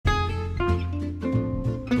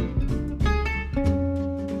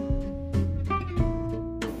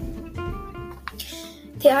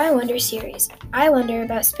The I Wonder series, I Wonder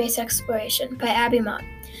About Space Exploration by Abby Mott.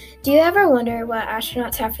 Do you ever wonder what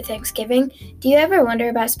astronauts have for Thanksgiving? Do you ever wonder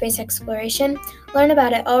about space exploration? Learn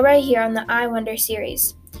about it all right here on the I Wonder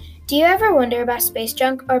series. Do you ever wonder about space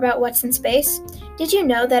junk or about what's in space? Did you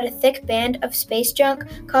know that a thick band of space junk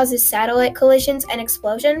causes satellite collisions and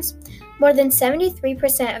explosions? More than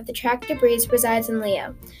 73% of the tracked debris resides in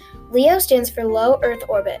LEO. LEO stands for Low Earth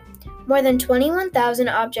Orbit. More than 21,000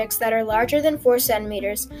 objects that are larger than 4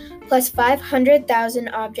 centimeters, plus 500,000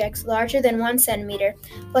 objects larger than 1 centimeter,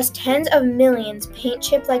 plus tens of millions paint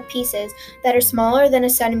chip-like pieces that are smaller than a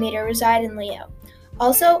centimeter reside in LEO.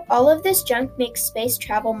 Also, all of this junk makes space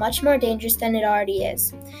travel much more dangerous than it already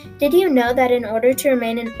is. Did you know that in order to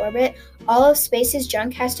remain in orbit, all of space's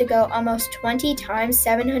junk has to go almost 20 times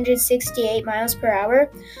 768 miles per hour?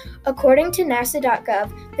 According to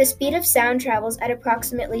NASA.gov, the speed of sound travels at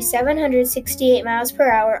approximately 768 miles per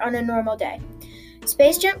hour on a normal day.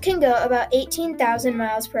 Space junk can go about 18,000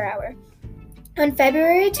 miles per hour. On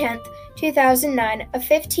February 10, 2009, a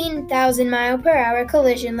 15,000-mile-per-hour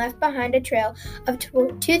collision left behind a trail of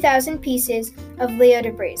 2,000 pieces of LEO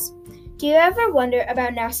debris. Do you ever wonder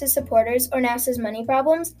about NASA's supporters or NASA's money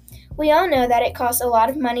problems? We all know that it costs a lot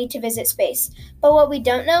of money to visit space, but what we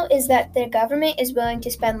don't know is that the government is willing to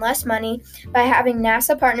spend less money by having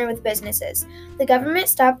NASA partner with businesses. The government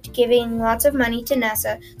stopped giving lots of money to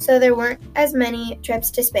NASA, so there weren't as many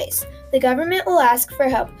trips to space. The government will ask for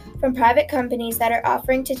help from private companies that are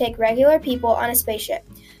offering to take regular people on a spaceship.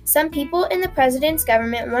 Some people in the president's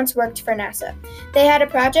government once worked for NASA. They had a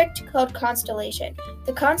project called Constellation.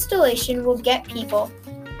 The Constellation will get people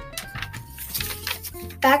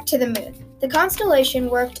back to the moon. The Constellation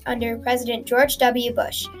worked under President George W.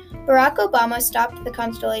 Bush. Barack Obama stopped the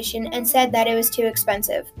Constellation and said that it was too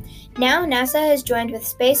expensive. Now NASA has joined with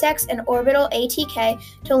SpaceX and Orbital ATK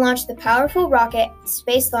to launch the Powerful Rocket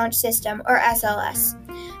Space Launch System, or SLS.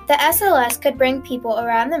 The SLS could bring people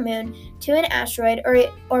around the moon, to an asteroid,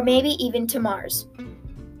 or maybe even to Mars.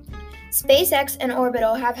 SpaceX and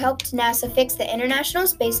Orbital have helped NASA fix the International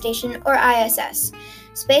Space Station, or ISS.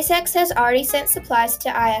 SpaceX has already sent supplies to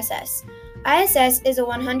ISS. ISS is a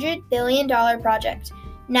 $100 billion project.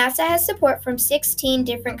 NASA has support from 16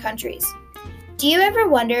 different countries. Do you ever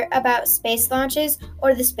wonder about space launches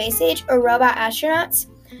or the space age or robot astronauts?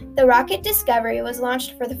 The rocket Discovery was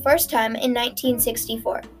launched for the first time in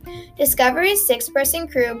 1964. Discovery's 6-person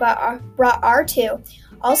crew brought R2,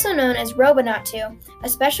 also known as Robonaut 2, a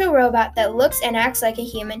special robot that looks and acts like a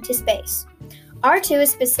human, to space. R2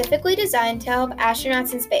 is specifically designed to help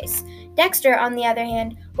astronauts in space. Dexter, on the other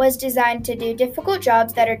hand, was designed to do difficult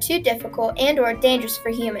jobs that are too difficult and/or dangerous for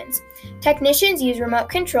humans. Technicians use remote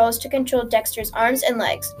controls to control Dexter's arms and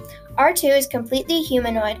legs. R2 is completely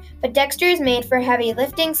humanoid, but Dexter is made for heavy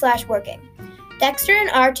lifting/working. Dexter and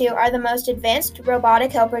R2 are the most advanced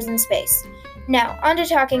robotic helpers in space. Now, on to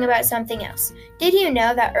talking about something else. Did you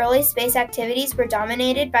know that early space activities were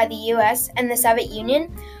dominated by the US and the Soviet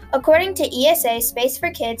Union? According to ESA Space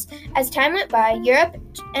for Kids, as time went by, Europe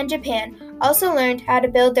and Japan also learned how to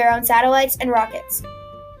build their own satellites and rockets.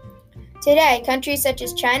 Today, countries such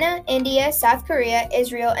as China, India, South Korea,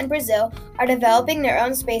 Israel, and Brazil are developing their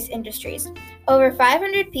own space industries. Over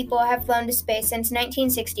 500 people have flown to space since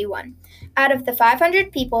 1961. Out of the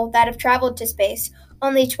 500 people that have traveled to space,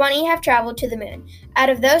 only 20 have traveled to the moon. Out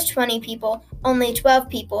of those 20 people, only 12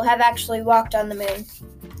 people have actually walked on the moon.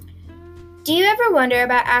 Do you ever wonder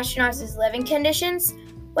about astronauts' living conditions?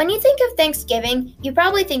 When you think of Thanksgiving, you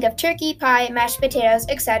probably think of turkey, pie, mashed potatoes,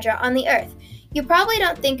 etc. on the Earth. You probably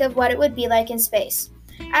don't think of what it would be like in space.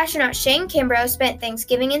 Astronaut Shane Kimbrough spent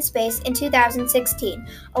Thanksgiving in space in 2016,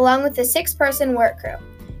 along with a 6-person work crew.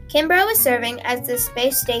 Kimbrough was serving as the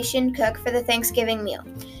space station cook for the Thanksgiving meal.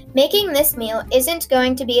 Making this meal isn't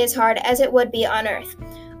going to be as hard as it would be on Earth.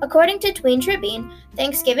 According to Tween Tribune,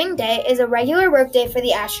 Thanksgiving Day is a regular workday for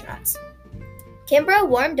the astronauts. Kimbrough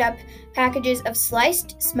warmed up packages of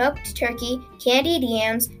sliced smoked turkey, candied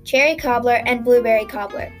yams, cherry cobbler, and blueberry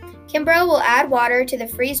cobbler. Kimbrough will add water to the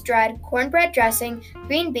freeze-dried cornbread dressing,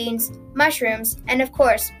 green beans, mushrooms, and of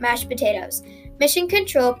course, mashed potatoes. Mission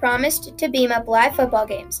Control promised to beam up live football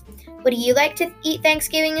games. Would you like to eat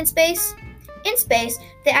Thanksgiving in space? In space,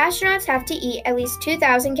 the astronauts have to eat at least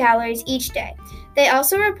 2,000 calories each day. They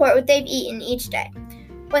also report what they've eaten each day.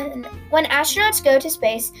 When astronauts go to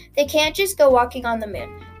space, they can't just go walking on the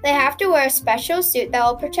moon. They have to wear a special suit that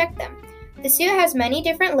will protect them. The suit has many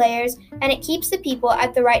different layers, and it keeps the people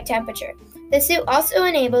at the right temperature. The suit also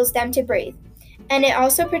enables them to breathe, and it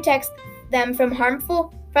also protects them from the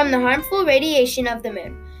harmful radiation of the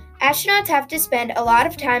moon. Astronauts have to spend a lot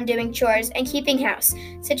of time doing chores and keeping house,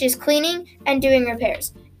 such as cleaning and doing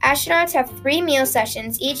repairs. Astronauts have 3 meal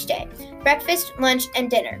sessions each day: breakfast, lunch, and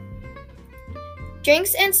dinner.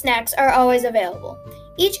 Drinks and snacks are always available.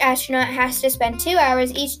 Each astronaut has to spend 2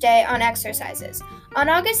 hours each day on exercises. On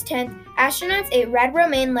August 10th, astronauts ate red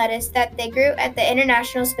romaine lettuce that they grew at the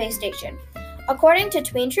International Space Station. According to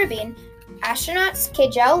Tween Tribune, astronauts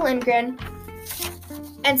Kjell Lindgren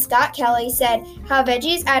and Scott Kelly said how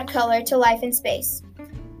veggies add color to life in space.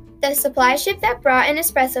 The supply ship that brought an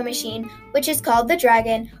espresso machine, which is called the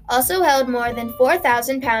Dragon, also held more than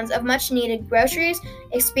 4,000 pounds of much-needed groceries,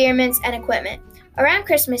 experiments, and equipment. Around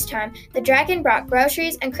Christmas time, the Dragon brought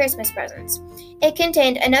groceries and Christmas presents. It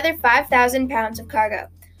contained another 5,000 pounds of cargo.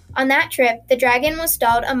 On that trip, the Dragon was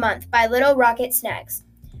stalled a month by little rocket snags.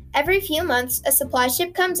 Every few months, a supply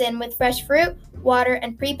ship comes in with fresh fruit, water,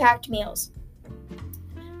 and pre-packed meals.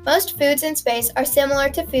 Most foods in space are similar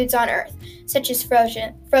to foods on Earth, such as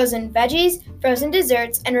frozen veggies, frozen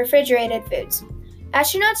desserts, and refrigerated foods.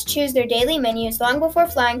 Astronauts choose their daily menus long before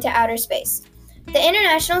flying to outer space. The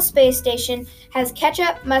International Space Station has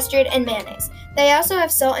ketchup, mustard, and mayonnaise. They also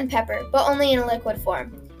have salt and pepper, but only in a liquid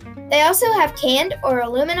form. They also have canned or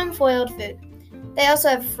aluminum foiled food. They also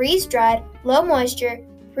have freeze-dried, low-moisture,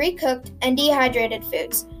 pre-cooked, and dehydrated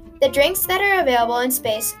foods. The drinks that are available in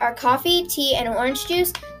space are coffee, tea, and orange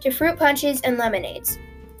juice to fruit punches and lemonades.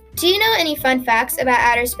 Do you know any fun facts about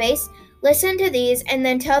outer space? Listen to these and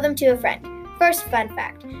then tell them to a friend. First fun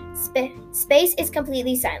fact: space is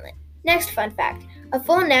completely silent. Next fun fact: a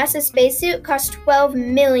full NASA spacesuit costs $12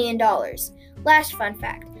 million. Last fun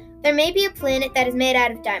fact: there may be a planet that is made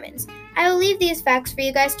out of diamonds. I will leave these facts for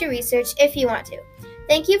you guys to research if you want to.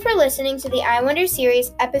 Thank you for listening to the I Wonder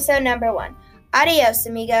series, episode number 1. Adios,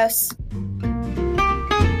 amigos.